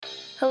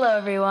Hello,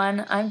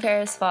 everyone. I'm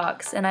Paris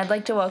Fox, and I'd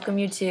like to welcome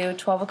you to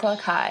 12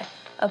 O'Clock High,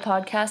 a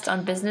podcast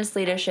on business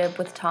leadership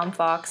with Tom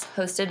Fox,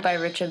 hosted by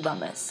Richard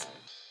Lummis.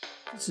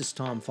 This is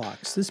Tom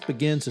Fox. This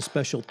begins a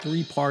special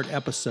three-part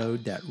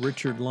episode that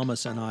Richard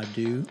Lummis and I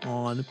do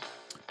on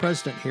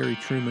President Harry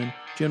Truman,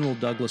 General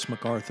Douglas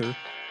MacArthur,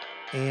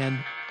 and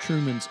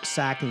Truman's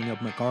sacking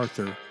of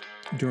MacArthur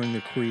during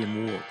the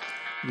Korean War.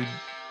 We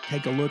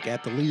take a look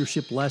at the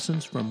leadership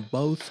lessons from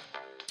both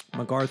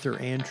MacArthur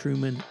and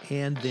Truman,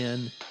 and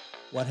then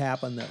what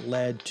happened that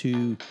led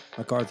to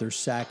MacArthur's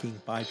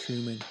sacking by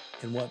Truman,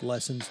 and what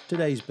lessons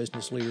today's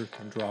business leader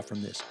can draw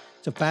from this.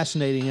 It's a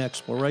fascinating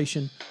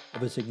exploration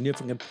of a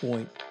significant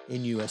point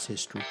in U.S.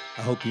 history.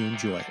 I hope you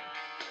enjoy it.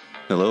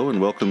 Hello, and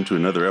welcome to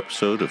another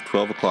episode of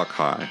 12 O'Clock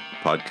High,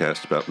 a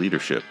podcast about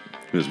leadership.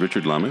 This is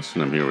Richard Lummis,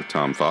 and I'm here with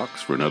Tom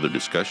Fox for another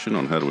discussion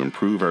on how to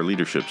improve our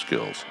leadership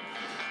skills.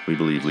 We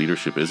believe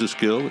leadership is a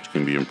skill which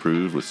can be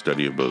improved with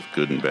study of both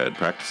good and bad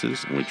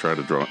practices, and we try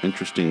to draw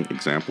interesting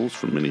examples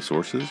from many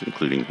sources,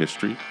 including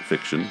history,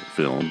 fiction,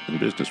 film, and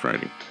business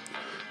writing.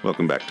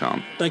 Welcome back,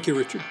 Tom. Thank you,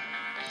 Richard.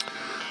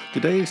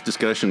 Today's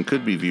discussion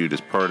could be viewed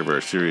as part of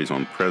our series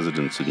on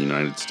presidents of the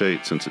United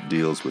States, since it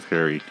deals with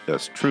Harry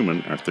S.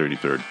 Truman, our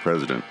 33rd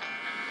president.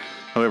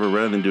 However,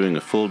 rather than doing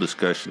a full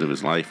discussion of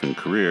his life and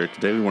career,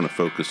 today we want to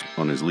focus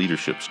on his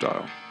leadership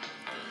style.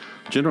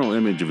 The general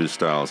image of his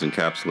style is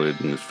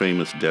encapsulated in his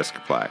famous desk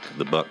plaque,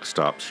 "The buck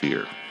stops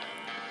here."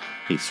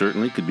 He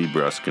certainly could be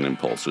brusque and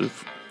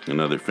impulsive.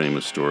 Another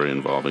famous story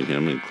involving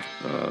him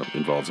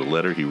involves a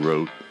letter he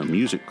wrote a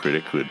music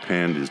critic who had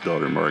panned his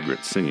daughter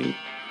Margaret's singing,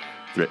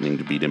 threatening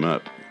to beat him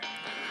up.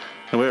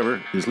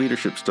 However, his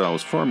leadership style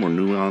was far more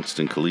nuanced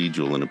and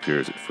collegial than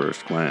appears at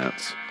first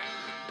glance.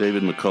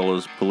 David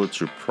McCullough's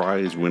Pulitzer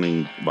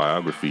Prize-winning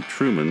biography,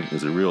 Truman,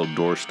 is a real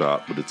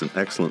doorstop, but it's an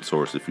excellent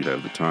source if you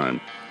have the time.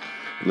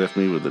 It left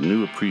me with a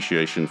new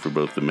appreciation for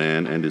both the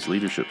man and his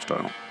leadership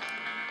style.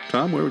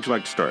 Tom, where would you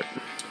like to start?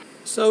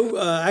 So,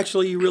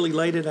 actually, you really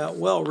laid it out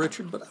well,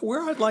 Richard, but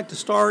where I'd like to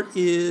start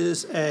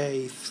is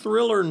a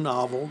thriller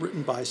novel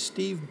written by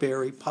Steve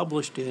Berry,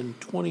 published in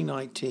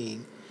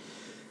 2019,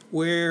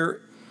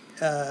 where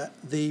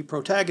the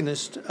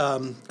protagonist,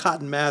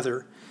 Cotton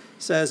Mather,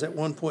 says at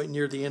one point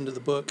near the end of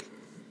the book,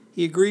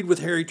 he agreed with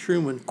Harry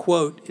Truman,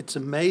 quote, "It's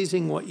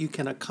amazing what you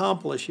can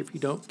accomplish if you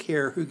don't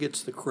care who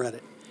gets the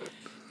credit."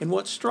 And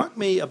what struck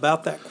me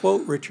about that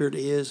quote, Richard,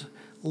 is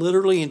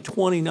literally in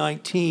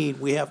 2019,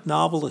 we have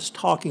novelists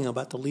talking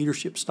about the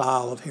leadership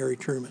style of Harry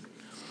Truman.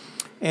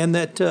 And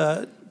that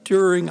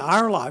during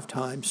our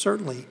lifetime,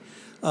 certainly,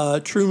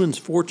 Truman's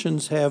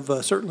fortunes have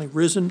certainly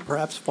risen,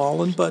 perhaps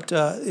fallen, but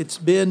it's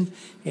been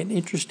an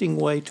interesting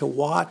way to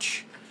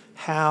watch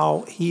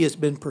how he has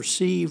been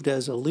perceived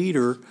as a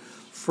leader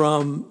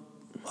from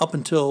up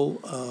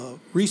until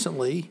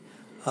recently.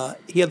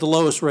 He had the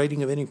lowest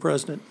rating of any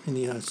president in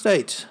the United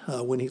States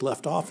when he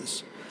left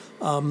office.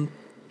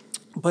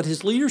 But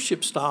his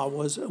leadership style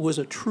was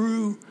a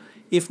true,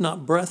 if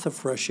not breath of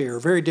fresh air,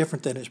 very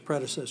different than his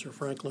predecessor,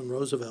 Franklin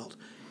Roosevelt.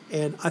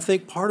 And I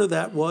think part of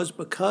that was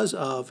because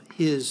of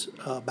his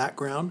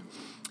background.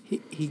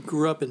 He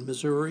grew up in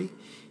Missouri.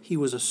 He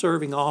was a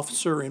serving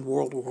officer in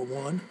World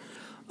War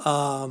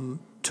I,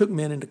 took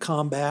men into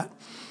combat,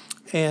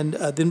 and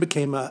then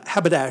became a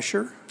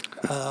haberdasher,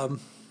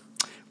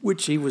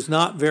 which he was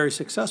not very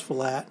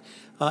successful at,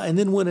 and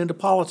then went into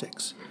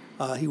politics.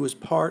 He was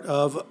part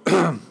of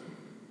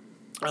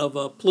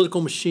a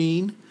political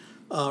machine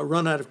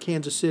run out of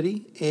Kansas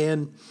City,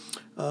 and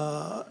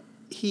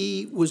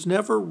he was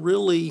never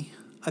really,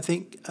 I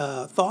think,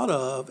 thought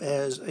of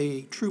as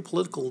a true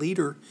political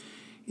leader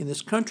in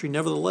this country.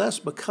 Nevertheless,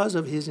 because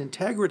of his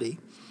integrity,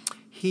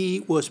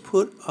 he was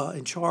put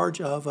in charge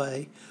of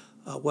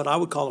what I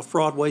would call a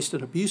fraud, waste,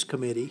 and abuse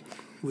committee.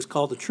 It was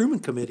called the Truman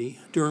Committee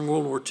during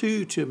World War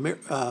II to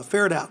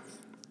ferret out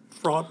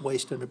fraud,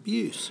 waste, and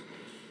abuse.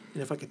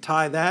 And if I could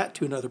tie that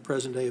to another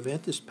present-day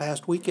event, this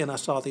past weekend I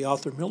saw the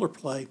Arthur Miller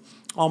play,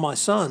 All My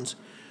Sons,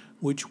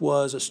 which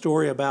was a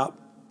story about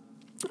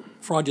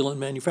fraudulent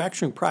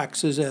manufacturing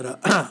practices at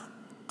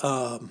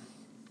an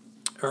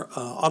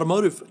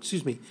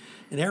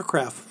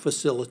aircraft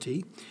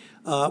facility.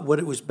 What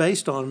it was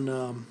based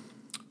on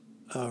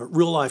a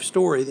real-life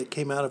story that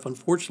came out of,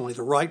 unfortunately,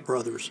 the Wright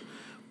brothers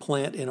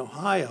plant in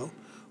Ohio,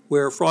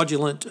 where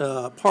fraudulent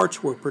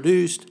parts were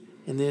produced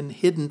and then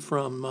hidden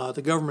from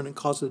the government and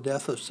caused the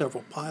death of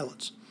several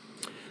pilots.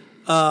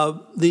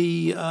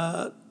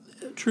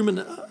 Truman,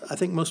 I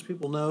think most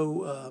people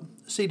know,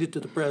 ceded to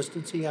the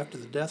presidency after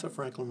the death of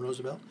Franklin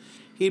Roosevelt.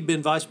 He had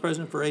been vice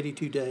president for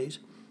 82 days.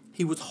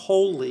 He was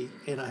wholly,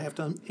 and I have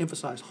to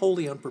emphasize,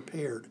 wholly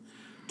unprepared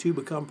to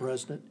become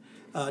president.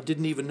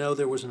 Didn't even know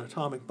there was an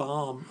atomic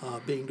bomb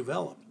being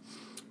developed.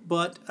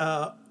 But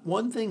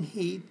one thing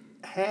he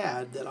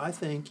had that I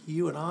think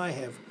you and I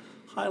have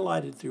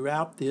highlighted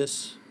throughout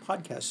this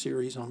podcast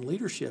series on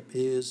leadership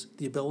is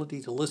the ability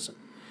to listen.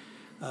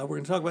 We're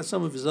going to talk about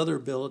some of his other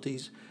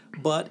abilities,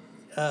 but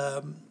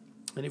and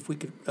if we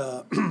could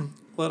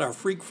let our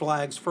freak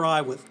flags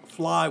fly with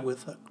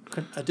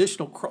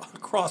additional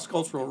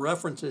cross-cultural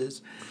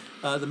references,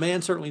 the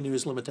man certainly knew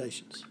his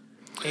limitations,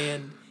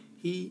 and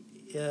he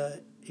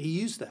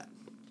used that.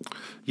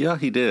 Yeah,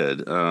 he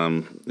did.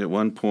 At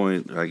one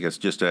point, I guess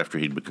just after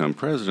he'd become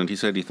president, he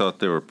said he thought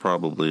there were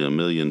probably 1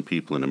 million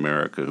people in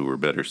America who were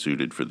better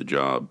suited for the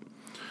job,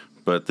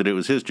 but that it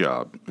was his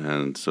job,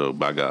 and so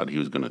by God, he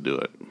was going to do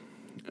it.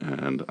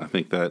 And I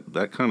think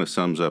that kind of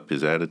sums up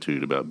his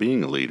attitude about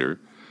being a leader,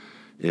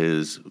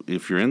 is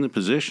if you're in the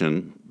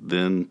position,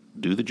 then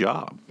do the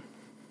job.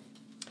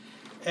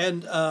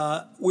 And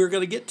we're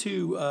going to get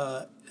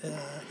to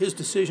his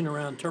decision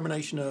around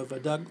termination of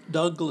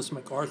Douglas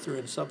MacArthur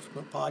in a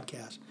subsequent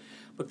podcast.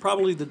 But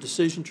probably the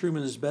decision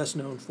Truman is best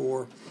known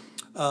for,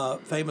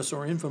 famous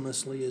or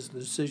infamously, is the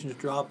decision to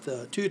drop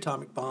the 2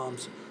 atomic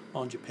bombs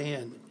on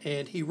Japan.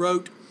 And he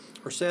wrote,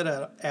 or said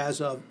as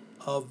of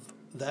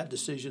that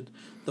decision,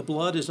 "The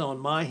blood is on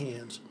my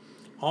hands.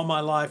 All my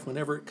life,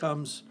 whenever it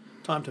comes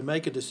time to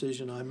make a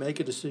decision, I make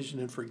a decision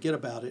and forget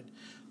about it.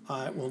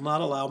 I will not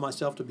allow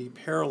myself to be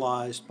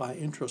paralyzed by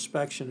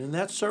introspection." And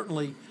that's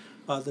certainly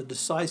the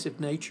decisive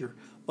nature,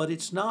 but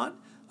it's not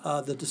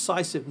the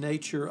decisive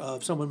nature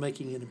of someone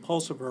making an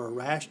impulsive or a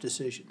rash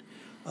decision.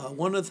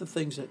 One of the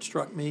things that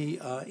struck me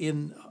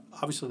in,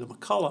 obviously, the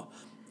McCullough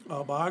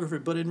biography,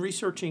 but in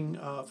researching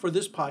for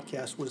this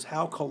podcast, was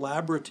how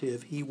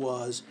collaborative he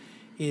was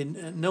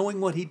in knowing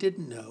what he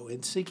didn't know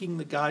and seeking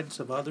the guidance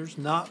of others,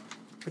 not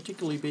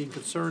particularly being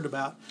concerned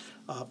about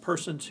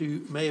persons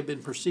who may have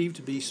been perceived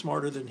to be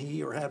smarter than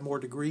he or had more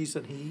degrees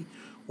than he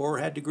or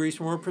had degrees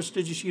from more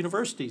prestigious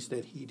universities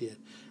than he did.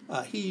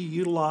 He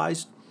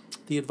utilized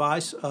the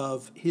advice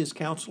of his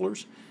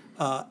counselors,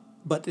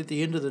 but at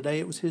the end of the day,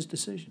 it was his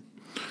decision.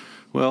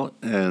 Well,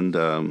 and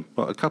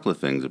a couple of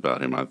things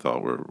about him I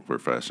thought were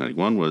fascinating.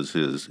 One was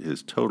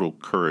his total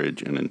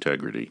courage and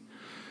integrity.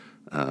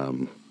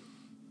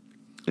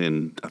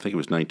 In, I think it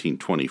was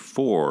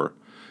 1924,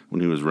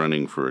 when he was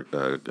running for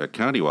a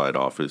countywide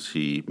office,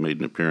 he made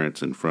an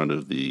appearance in front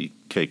of the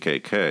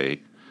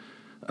KKK,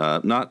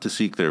 not to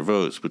seek their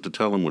votes, but to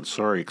tell them what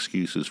sorry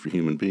excuses for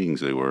human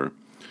beings they were.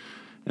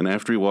 And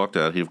after he walked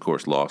out, he, of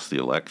course, lost the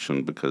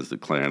election because the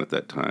Klan at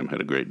that time had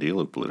a great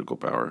deal of political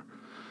power.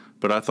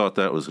 But I thought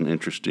that was an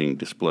interesting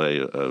display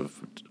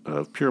of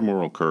pure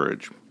moral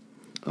courage.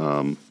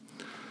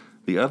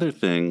 The other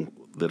thing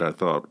that I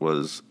thought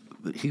was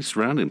that he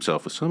surrounded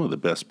himself with some of the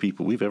best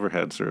people we've ever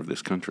had serve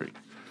this country.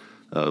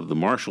 The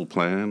Marshall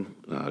Plan,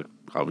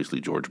 obviously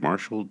George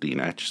Marshall, Dean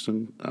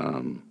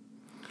Acheson,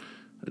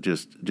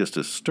 just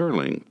a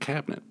sterling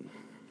cabinet.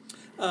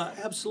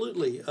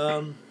 Absolutely.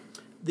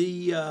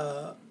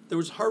 There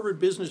was a Harvard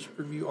Business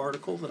Review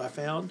article that I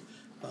found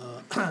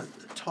that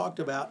talked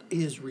about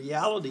his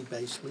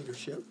reality-based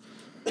leadership.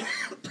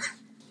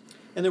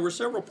 And there were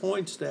several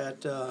points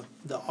that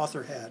the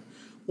author had.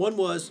 One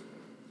was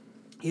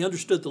he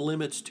understood the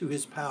limits to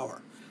his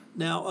power.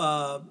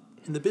 Now,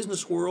 in the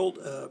business world,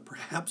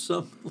 perhaps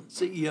some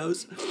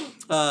CEOs,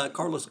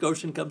 Carlos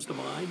Ghosn comes to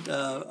mind,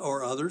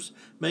 or others,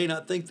 may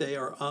not think they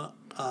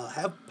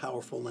have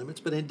powerful limits,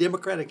 but in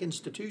democratic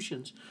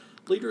institutions,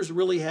 leaders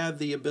really have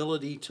the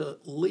ability to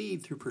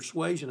lead through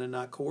persuasion and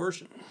not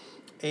coercion.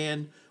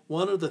 And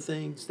one of the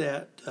things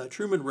that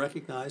Truman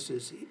recognized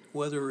is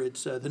whether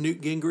it's the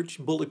Newt Gingrich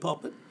bully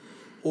pulpit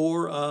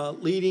or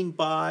leading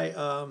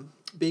by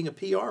being a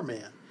PR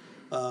man,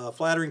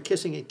 flattering,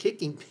 kissing, and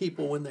kicking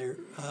people when they're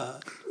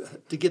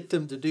to get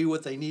them to do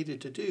what they needed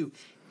to do.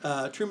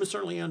 Truman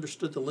certainly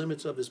understood the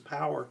limits of his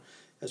power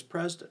as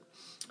president.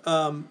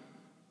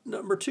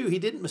 Number two, he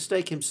didn't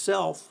mistake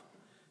himself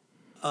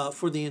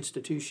for the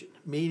institution,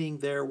 meaning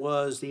there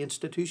was the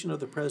institution of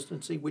the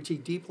presidency, which he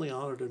deeply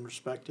honored and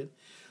respected,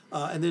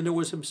 and then there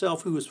was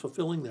himself who was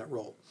fulfilling that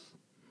role.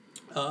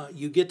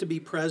 You get to be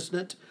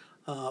president,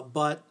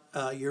 but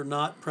you're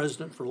not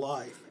president for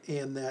life,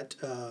 and that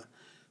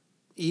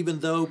even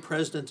though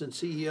presidents and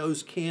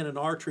CEOs can and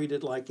are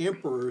treated like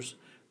emperors,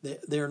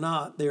 they're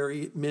not. They're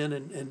men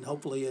and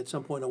hopefully at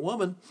some point a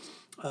woman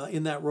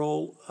in that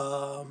role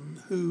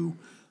who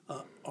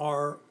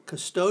are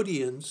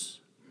custodians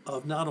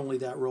of not only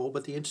that role,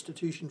 but the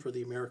institution for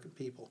the American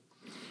people.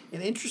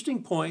 An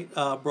interesting point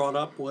brought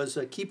up was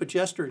keep a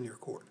jester in your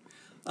court.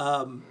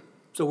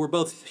 So we're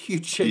both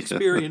huge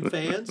Shakespearean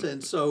fans,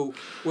 and so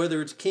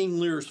whether it's King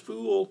Lear's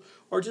fool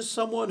or just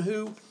someone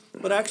who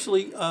would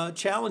actually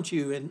challenge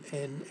you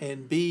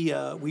and be,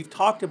 we've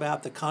talked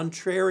about the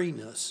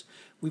contrariness.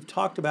 We've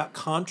talked about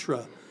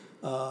contra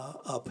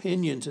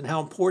opinions and how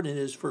important it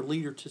is for a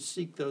leader to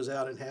seek those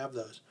out and have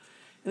those.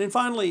 And then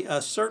finally,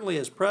 certainly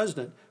as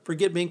president,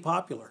 forget being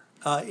popular.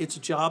 It's a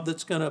job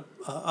that's going to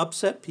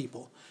upset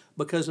people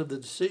because of the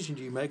decisions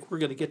you make. We're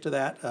going to get to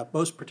that,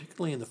 most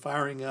particularly in the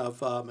firing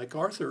of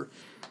MacArthur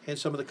and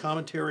some of the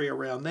commentary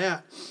around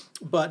that.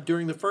 But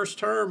during the first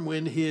term,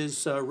 when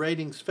his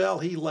ratings fell,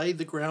 he laid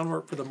the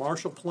groundwork for the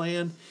Marshall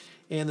Plan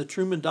and the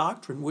Truman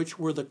Doctrine, which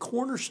were the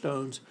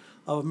cornerstones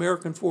of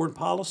American foreign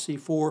policy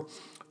for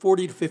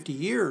 40 to 50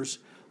 years.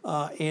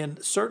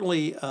 and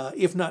certainly,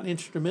 if not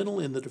instrumental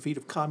in the defeat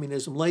of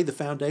communism, laid the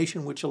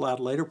foundation which allowed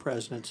later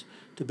presidents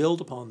to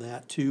build upon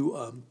that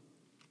to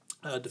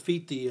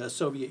defeat the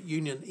Soviet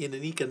Union in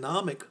an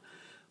economic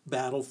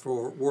battle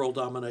for world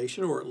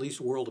domination, or at least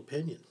world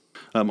opinion.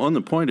 On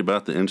the point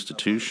about the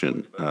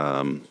institution,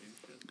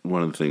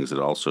 one of the things that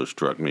also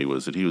struck me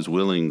was that he was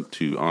willing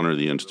to honor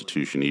the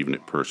institution even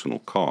at personal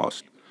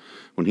cost.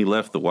 When he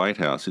left the White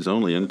House, his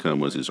only income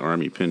was his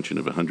Army pension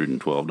of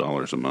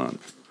 $112 a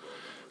month,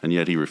 and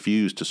yet he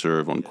refused to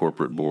serve on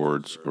corporate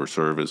boards or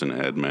serve as an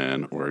ad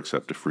man or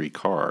accept a free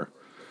car,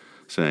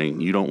 saying,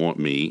 "You don't want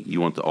me,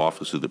 you want the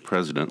office of the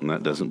president, and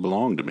that doesn't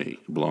belong to me.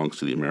 It belongs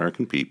to the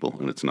American people,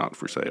 and it's not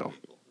for sale."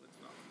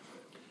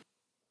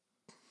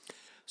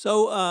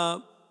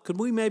 So could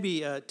we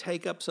maybe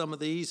take up some of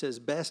these as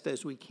best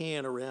as we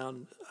can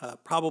around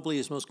probably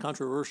his most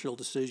controversial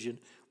decision,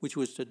 which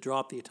was to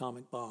drop the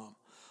atomic bomb?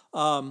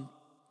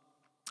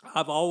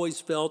 I've always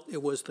felt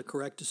it was the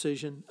correct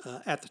decision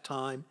at the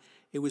time.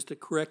 It was the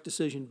correct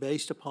decision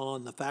based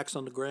upon the facts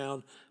on the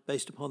ground,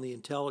 based upon the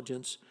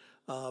intelligence,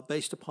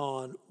 based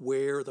upon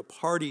where the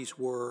parties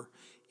were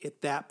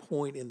at that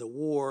point in the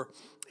war,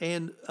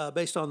 and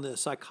based on the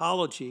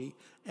psychology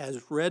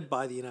as read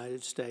by the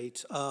United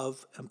States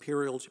of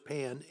Imperial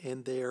Japan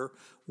and their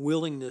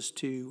willingness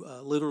to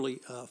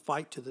literally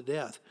fight to the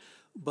death.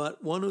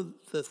 But one of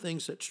the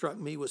things that struck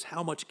me was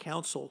how much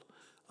counsel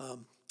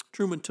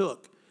Truman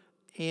took.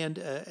 And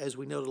as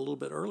we noted a little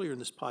bit earlier in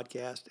this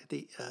podcast,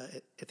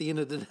 at the end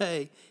of the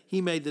day,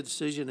 he made the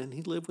decision and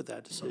he lived with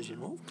that decision.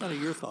 What were kind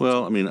of your thoughts?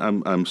 Well, I mean,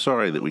 I'm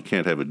sorry that we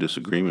can't have a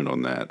disagreement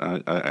on that.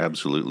 I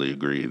absolutely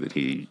agree that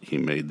he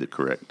made the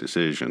correct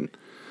decision.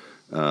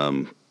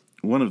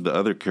 One of the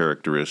other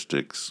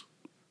characteristics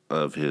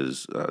of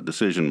his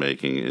decision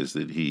making is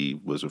that he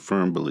was a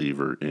firm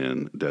believer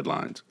in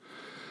deadlines,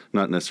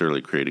 not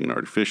necessarily creating an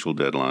artificial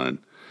deadline,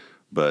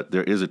 but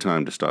there is a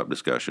time to stop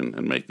discussion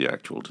and make the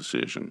actual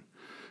decision.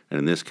 And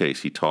in this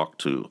case, he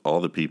talked to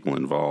all the people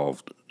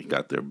involved. He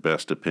got their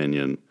best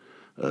opinion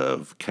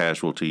of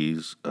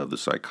casualties, of the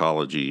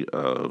psychology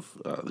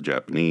of the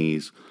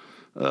Japanese,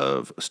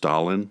 of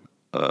Stalin,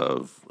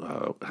 of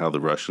how the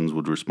Russians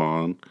would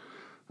respond.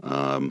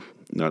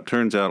 Now, it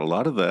turns out a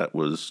lot of that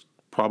was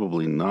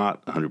probably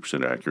not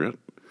 100% accurate.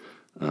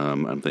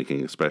 I'm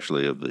thinking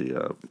especially of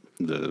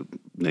the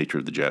nature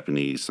of the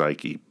Japanese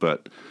psyche,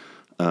 but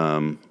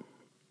no,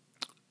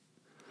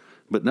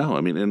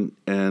 I mean,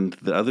 and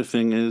the other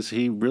thing is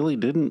he really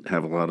didn't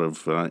have a lot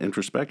of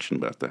introspection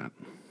about that.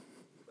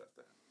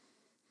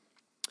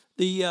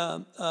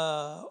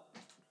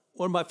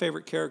 One of my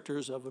favorite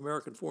characters of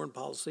American foreign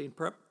policy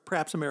and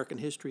perhaps American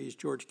history is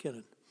George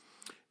Kennan.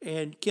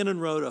 And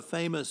Kennan wrote a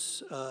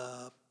famous,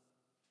 I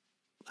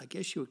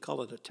guess you would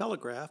call it a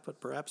telegraph,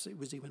 but perhaps it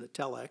was even a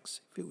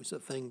telex, if it was a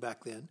thing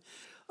back then,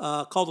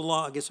 called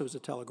I guess it was a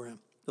telegram,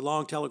 the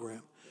Long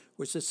Telegram,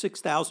 which is a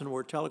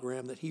 6,000-word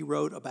telegram that he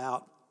wrote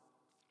about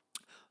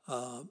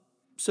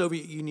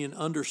Soviet Union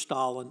under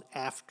Stalin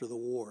after the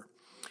war.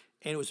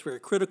 And it was very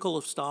critical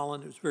of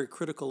Stalin. It was very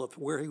critical of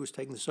where he was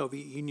taking the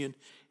Soviet Union,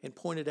 and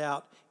pointed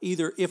out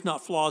either, if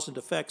not flaws and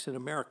defects in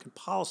American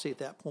policy at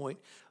that point,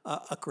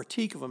 a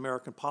critique of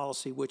American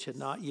policy which had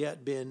not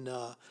yet been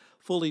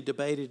fully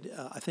debated,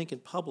 I think, in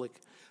public,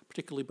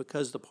 particularly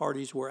because the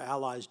parties were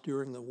allies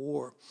during the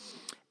war.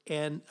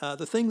 And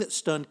the thing that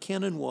stunned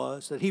Kennan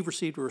was that he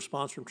received a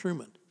response from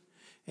Truman.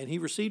 And he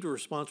received a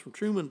response from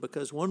Truman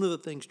because one of the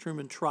things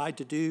Truman tried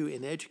to do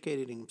in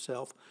educating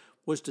himself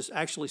was to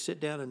actually sit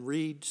down and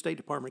read State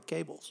Department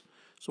cables.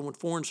 So when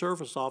Foreign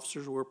Service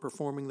officers were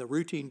performing the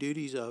routine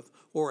duties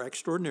or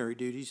extraordinary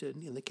duties,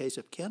 in the case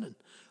of Kennan,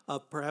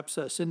 perhaps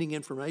sending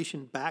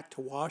information back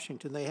to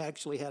Washington, they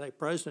actually had a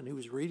president who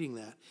was reading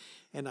that.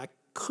 And I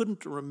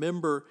couldn't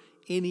remember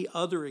any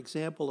other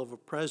example of a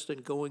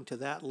president going to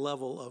that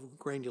level of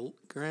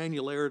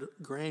granular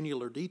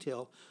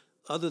detail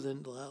other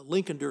than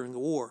Lincoln during the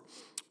war,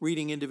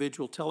 reading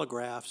individual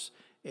telegraphs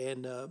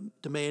and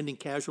demanding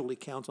casualty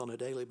counts on a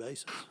daily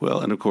basis.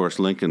 Well, and of course,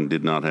 Lincoln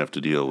did not have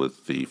to deal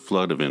with the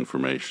flood of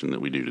information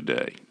that we do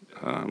today.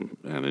 And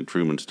in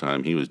Truman's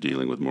time, he was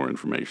dealing with more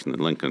information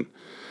than Lincoln.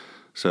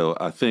 So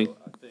I think,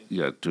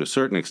 to a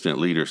certain extent,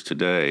 leaders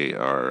today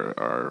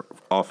are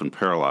often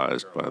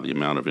paralyzed by the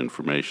amount of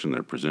information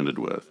they're presented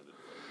with.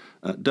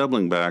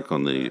 Doubling back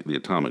on the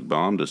atomic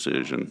bomb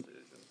decision,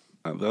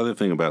 the other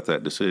thing about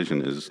that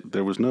decision is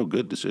there was no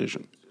good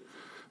decision.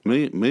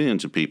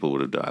 Millions of people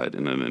would have died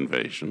in an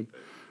invasion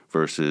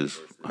versus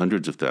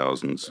hundreds of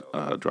thousands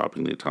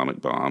dropping the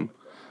atomic bomb,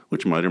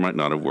 which might or might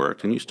not have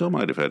worked, and you still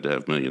might have had to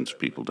have millions of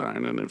people die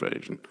in an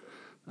invasion.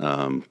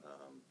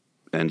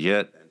 And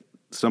yet,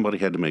 somebody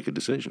had to make a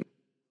decision.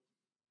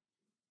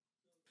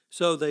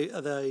 So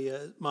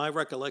my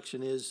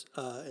recollection is,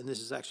 and this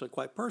is actually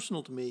quite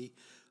personal to me,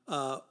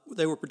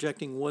 they were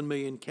projecting 1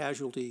 million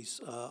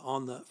casualties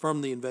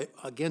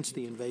against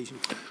the invasion.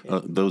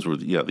 Those were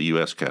the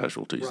U.S.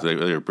 casualties. Right.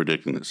 They were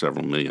predicting that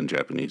several million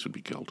Japanese would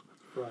be killed.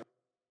 Right.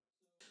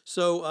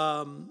 So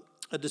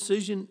a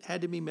decision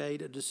had to be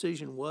made. A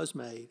decision was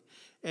made,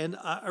 And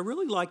I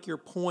really like your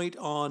point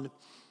on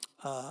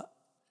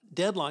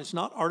deadlines,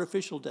 not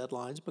artificial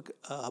deadlines,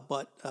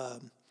 but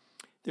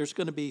there's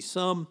going to be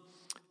some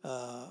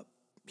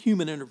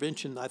human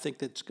intervention, I think,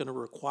 that's going to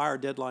require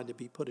a deadline to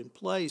be put in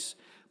place.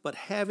 But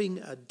having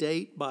a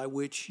date by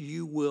which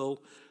you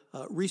will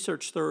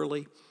research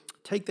thoroughly,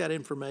 take that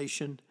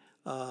information,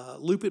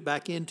 loop it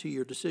back into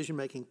your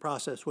decision-making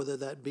process, whether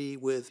that be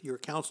with your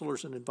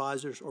counselors and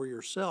advisors or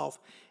yourself,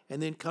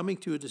 and then coming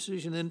to a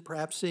decision and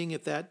perhaps seeing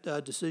if that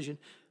decision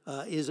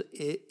is,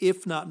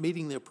 if not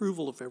meeting the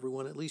approval of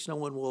everyone, at least no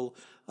one will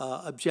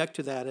object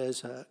to that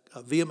as a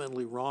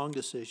vehemently wrong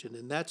decision.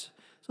 And that's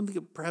something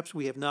that perhaps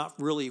we have not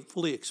really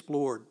fully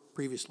explored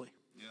previously.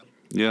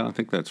 Yeah, I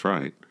think that's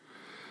right.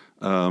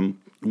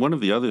 One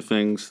of the other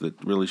things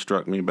that really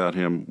struck me about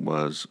him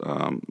was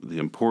the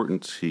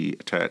importance he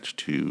attached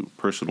to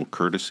personal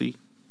courtesy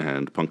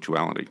and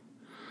punctuality.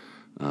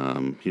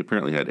 He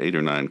apparently had 8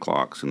 or 9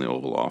 clocks in the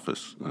Oval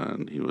Office,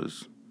 and he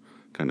was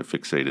kind of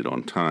fixated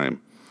on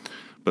time.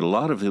 But a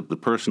lot of the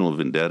personal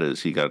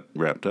vendettas he got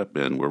wrapped up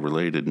in were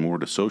related more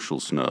to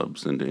social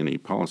snubs than to any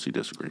policy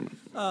disagreement.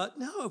 Now,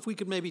 if we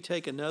could maybe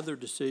take another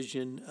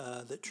decision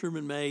that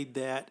Truman made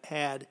that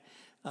had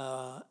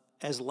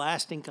as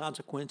lasting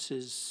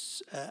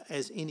consequences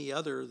as any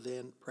other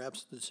than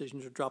perhaps the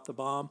decision to drop the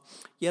bomb,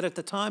 yet at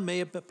the time may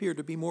have appeared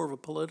to be more of a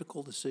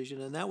political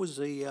decision, and that was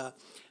the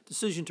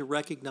decision to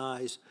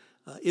recognize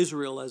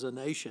Israel as a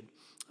nation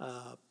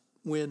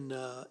when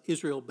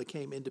Israel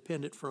became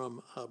independent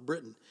from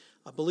Britain.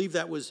 I believe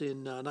that was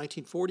in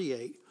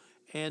 1948,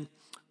 and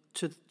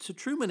to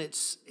Truman,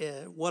 it's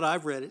what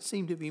I've read, it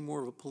seemed to be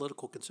more of a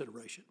political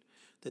consideration,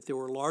 that there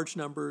were large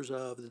numbers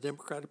of the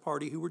Democratic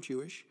Party who were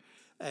Jewish,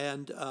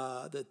 and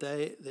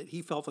that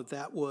he felt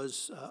that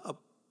was a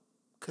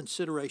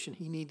consideration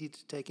he needed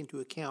to take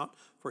into account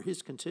for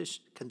his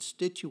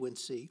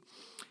constituency.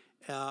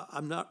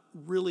 I'm not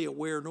really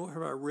aware, nor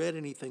have I read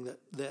anything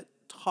that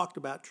talked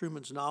about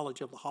Truman's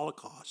knowledge of the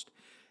Holocaust,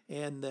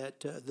 and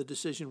that the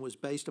decision was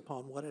based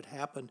upon what had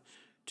happened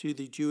to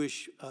the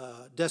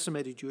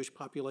decimated Jewish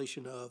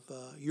population of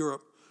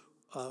Europe,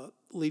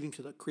 leading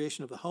to the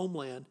creation of the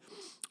homeland.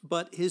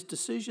 But his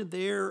decision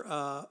there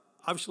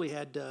obviously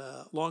had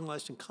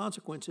long-lasting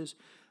consequences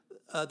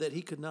that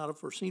he could not have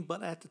foreseen.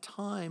 But at the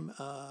time,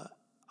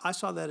 I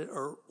saw that,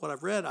 or what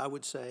I've read, I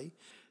would say,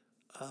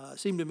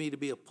 seemed to me to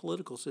be a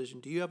political decision.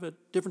 Do you have a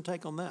different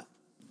take on that?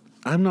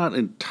 I'm not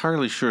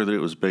entirely sure that it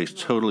was based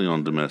totally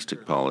on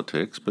domestic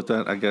politics, but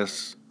that, I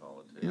guess,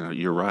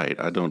 you're right.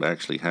 I don't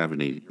actually have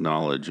any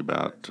knowledge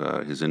about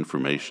his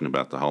information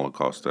about the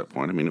Holocaust at that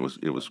point. I mean,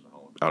 it was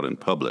out in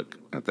public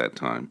at that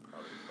time,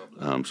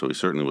 so he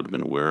certainly would have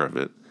been aware of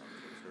it.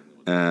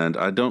 And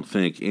I don't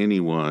think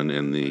anyone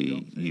in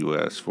the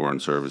U.S. Foreign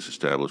Service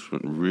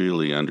establishment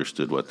really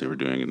understood what they were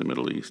doing in the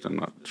Middle East. I'm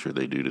not sure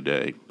they do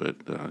today, but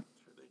I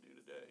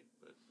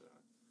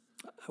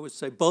would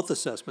say both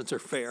assessments are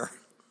fair.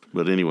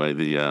 But anyway,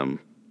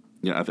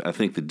 I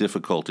think the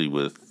difficulty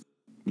was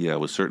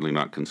certainly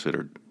not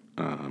considered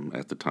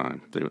at the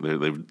time.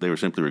 They were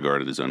simply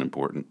regarded as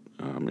unimportant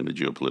in the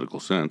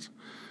geopolitical sense,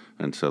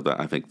 and so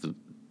I think the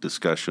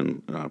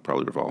discussion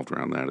probably revolved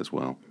around that as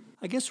well.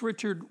 I guess,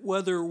 Richard,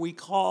 whether we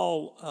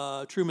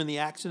call Truman the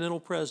accidental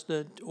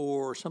president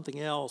or something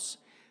else,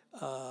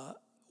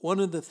 one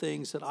of the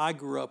things that I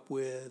grew up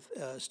with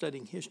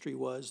studying history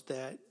was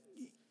that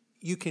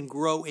you can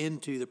grow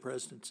into the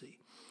presidency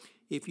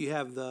if you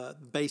have the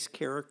base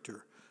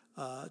character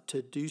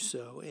to do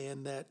so,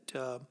 and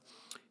that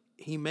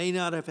he may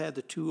not have had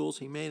the tools,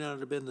 he may not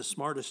have been the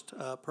smartest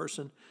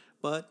person,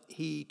 but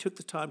he took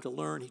the time to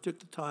learn, he took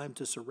the time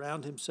to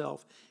surround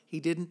himself.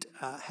 He didn't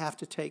have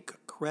to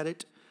take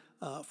credit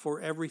for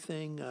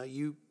everything.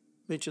 You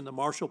mentioned the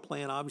Marshall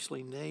Plan,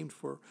 obviously named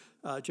for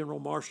General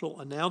Marshall,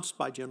 announced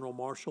by General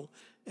Marshall,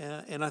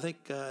 and I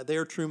think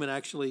there Truman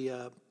actually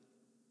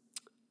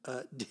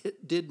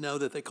did know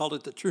that they called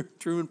it the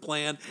Truman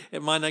Plan.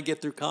 It might not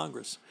get through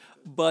Congress,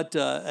 but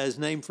as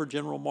named for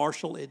General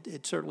Marshall,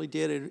 it certainly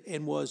did,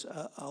 and was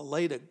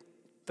laid a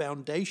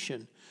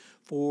foundation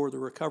for the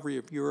recovery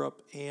of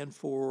Europe and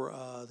for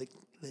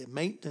the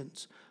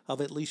maintenance of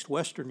at least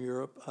Western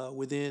Europe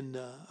within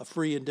a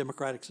free and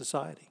democratic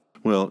society.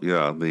 Well,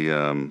 yeah,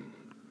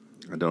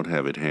 I don't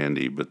have it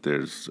handy, but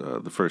there's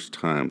the first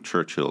time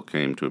Churchill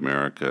came to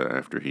America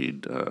after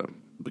he'd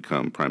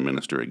become prime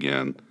minister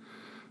again.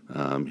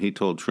 He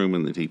told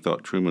Truman that he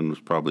thought Truman was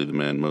probably the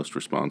man most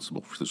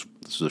responsible for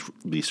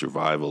the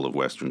survival of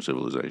Western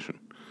civilization,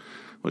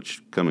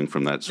 which, coming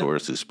from that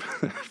source, is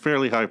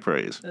fairly high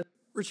praise.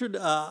 Richard,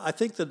 I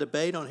think the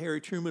debate on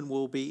Harry Truman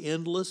will be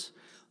endless.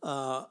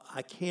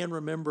 I can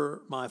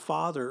remember my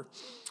father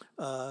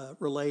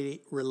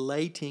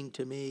relating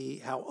to me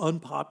how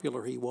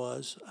unpopular he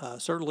was.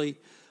 Certainly,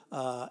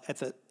 at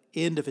the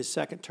end of his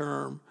second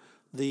term,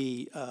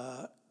 the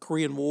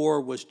Korean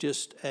War was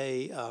just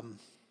a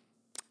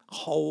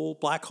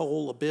black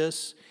hole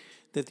abyss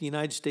that the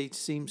United States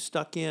seemed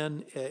stuck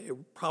in. It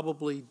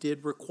probably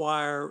did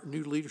require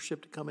new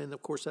leadership to come in.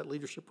 Of course, that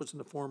leadership was in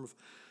the form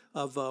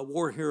of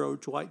war hero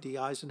Dwight D.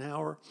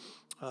 Eisenhower,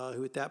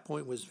 who at that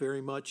point was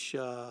very much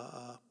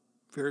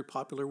very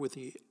popular with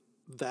the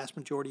vast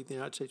majority of the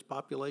United States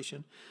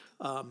population.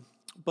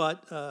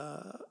 But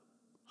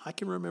I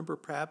can remember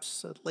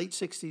perhaps late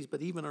 60s,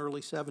 but even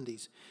early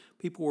 70s,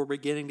 people were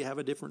beginning to have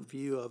a different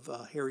view of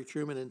Harry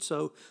Truman. And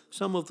so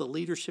some of the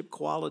leadership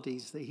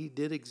qualities that he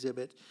did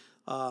exhibit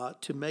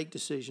to make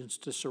decisions,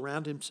 to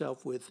surround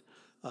himself with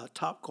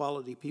top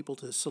quality people,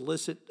 to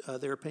solicit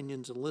their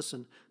opinions and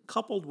listen,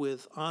 coupled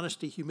with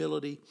honesty,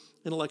 humility,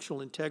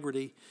 intellectual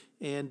integrity,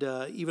 and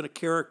even a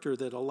character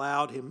that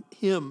allowed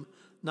him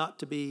not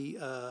to be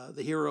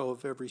the hero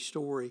of every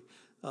story,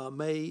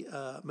 may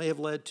have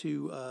led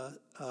to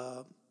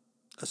a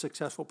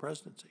successful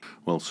presidency.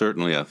 Well,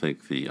 certainly I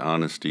think the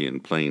honesty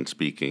and plain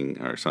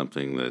speaking are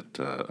something that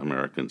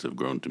Americans have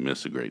grown to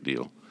miss a great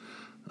deal.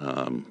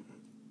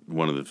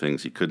 One of the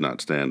things he could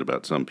not stand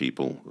about some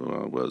people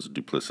was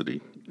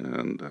duplicity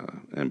and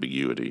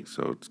ambiguity.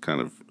 So it's kind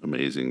of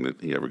amazing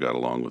that he ever got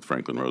along with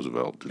Franklin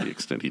Roosevelt to the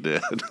extent he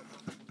did.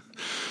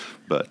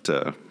 But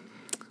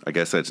I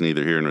guess that's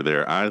neither here nor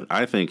there.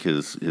 I think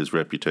his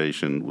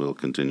reputation will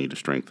continue to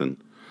strengthen.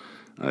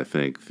 I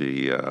think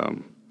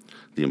the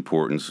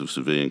importance of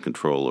civilian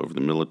control over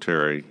the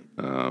military,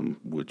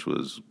 which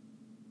was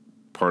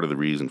part of the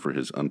reason for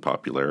his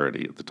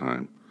unpopularity at the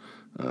time,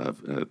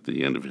 at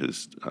the end of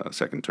his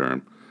second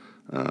term,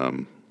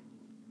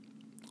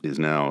 is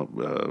now,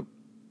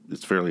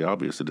 it's fairly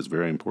obvious that it's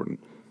very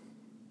important.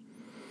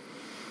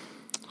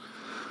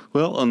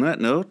 Well, on that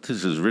note,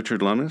 this is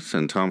Richard Lummis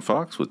and Tom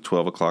Fox with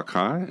 12 O'Clock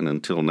High, and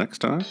until next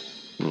time,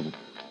 we'll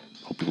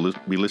hope you'll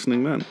be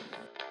listening then.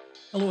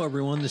 Hello,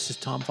 everyone. This is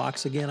Tom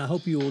Fox again. I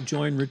hope you will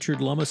join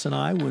Richard Lummis and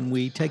I when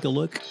we take a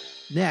look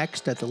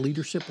next at the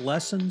leadership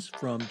lessons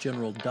from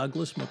General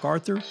Douglas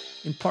MacArthur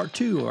in part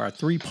 2 of our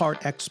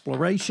 3-part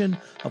exploration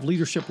of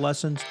leadership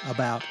lessons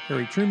about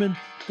Harry Truman,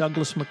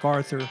 Douglas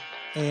MacArthur,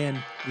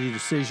 and the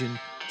decision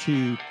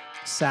to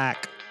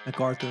sack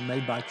MacArthur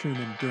made by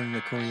Truman during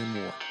the Korean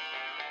War.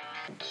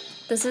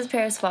 This is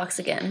Paris Fox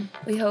again.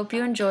 We hope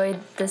you enjoyed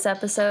this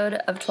episode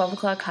of 12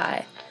 O'Clock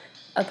High,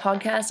 a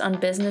podcast on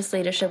business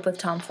leadership with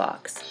Tom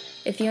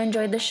Fox. If you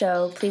enjoyed the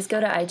show, please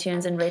go to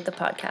iTunes and rate the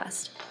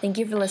podcast. Thank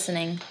you for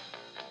listening.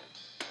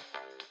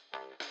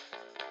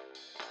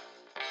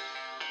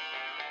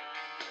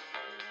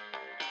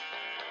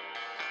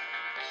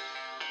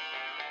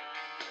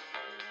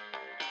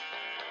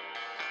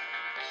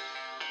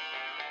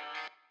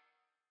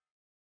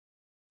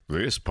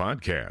 This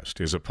podcast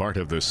is a part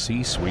of the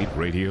C-Suite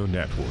Radio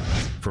Network.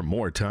 For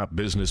more top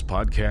business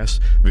podcasts,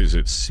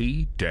 visit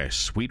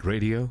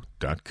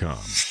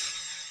c-suiteradio.com.